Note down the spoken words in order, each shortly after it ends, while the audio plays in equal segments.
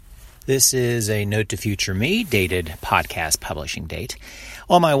This is a Note to Future Me dated podcast publishing date.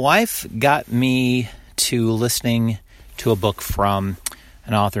 Well, my wife got me to listening to a book from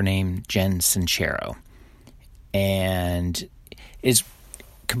an author named Jen Sincero. And it's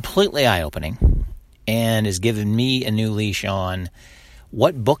completely eye-opening and has given me a new leash on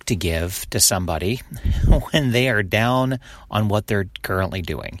what book to give to somebody when they are down on what they're currently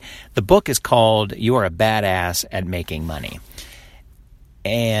doing. The book is called You Are a Badass at Making Money.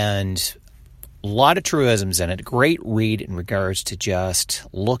 And a lot of truisms in it. Great read in regards to just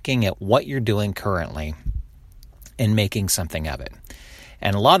looking at what you're doing currently and making something of it.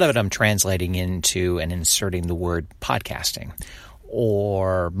 And a lot of it I'm translating into and inserting the word podcasting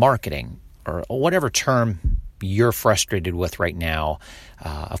or marketing or whatever term you're frustrated with right now.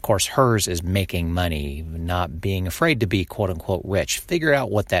 Of course, hers is making money, not being afraid to be quote-unquote rich. Figure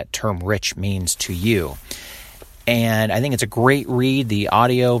out what that term rich means to you. And I think it's a great read. The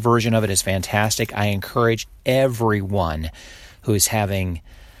audio version of it is fantastic. I encourage everyone who is having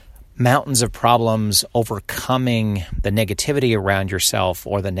mountains of problems overcoming the negativity around yourself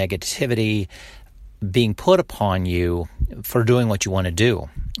or the negativity being put upon you for doing what you want to do,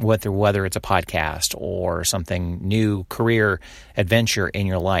 whether it's a podcast or something new, career adventure in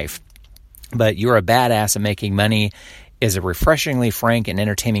your life. But You're a Badass at Making Money is a refreshingly frank and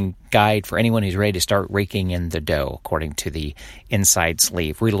entertaining guide for anyone who's ready to start raking in the dough, according to the inside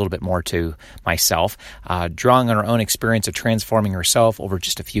sleeve. Read a little bit more to myself. Drawing on her own experience of transforming herself over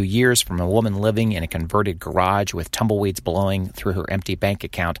just a few years from a woman living in a converted garage with tumbleweeds blowing through her empty bank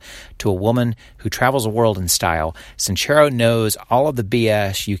account to a woman who travels the world in style, Sincero knows all of the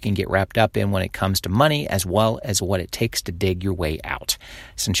BS you can get wrapped up in when it comes to money, as well as what it takes to dig your way out.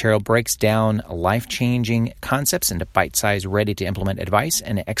 Sincero breaks down life-changing concepts into bite-sized, ready-to-implement advice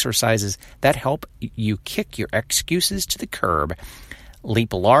and exercises that help you kick your excuses to the curb,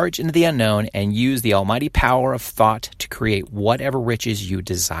 leap large into the unknown, and use the almighty power of thought to create whatever riches you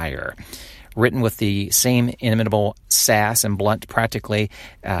desire. Written with the same inimitable sass and blunt practicality,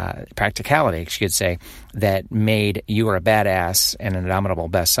 that made You Are a Badass an indomitable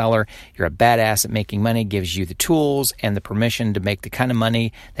bestseller. You're a Badass at Making Money gives you the tools and the permission to make the kind of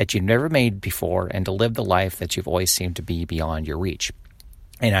money that you've never made before and to live the life that you've always seemed to be beyond your reach.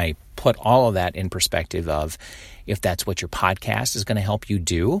 And I put all of that in perspective of if that's what your podcast is going to help you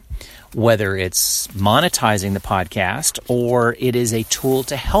do, whether it's monetizing the podcast or it is a tool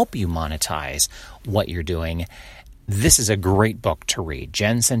to help you monetize what you're doing. This is a great book to read.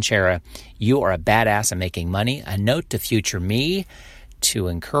 Jen Sincero, You Are a Badass at Making Money, a note to future me to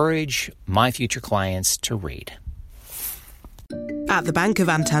encourage my future clients to read. At the Bank of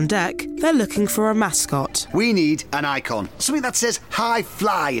Antandek, they're looking for a mascot. We need an icon. Something that says high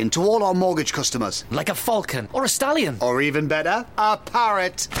flying to all our mortgage customers. Like a falcon or a stallion. Or even better, a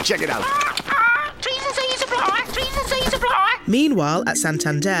parrot. Check it out. Trees and C's apply. Trees and C's apply. Meanwhile, at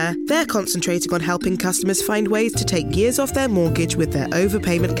Santander, they're concentrating on helping customers find ways to take years off their mortgage with their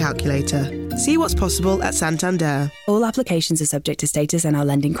overpayment calculator. See what's possible at Santander. All applications are subject to status and our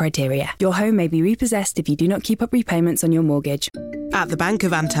lending criteria. Your home may be repossessed if you do not keep up repayments on your mortgage. At the Bank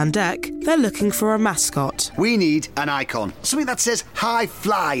of Antandek, they're looking for a mascot. We need an icon. Something that says high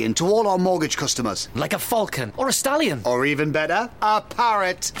flying to all our mortgage customers. Like a falcon or a stallion. Or even better, a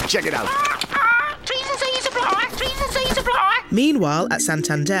parrot. Check it out. Trees and C's apply. Trees and C's apply. Meanwhile, at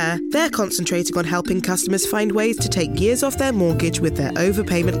Santander, they're concentrating on helping customers find ways to take years off their mortgage with their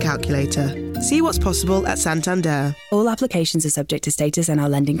overpayment calculator. See what's possible at Santander. All applications are subject to status and our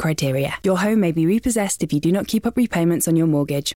lending criteria. Your home may be repossessed if you do not keep up repayments on your mortgage.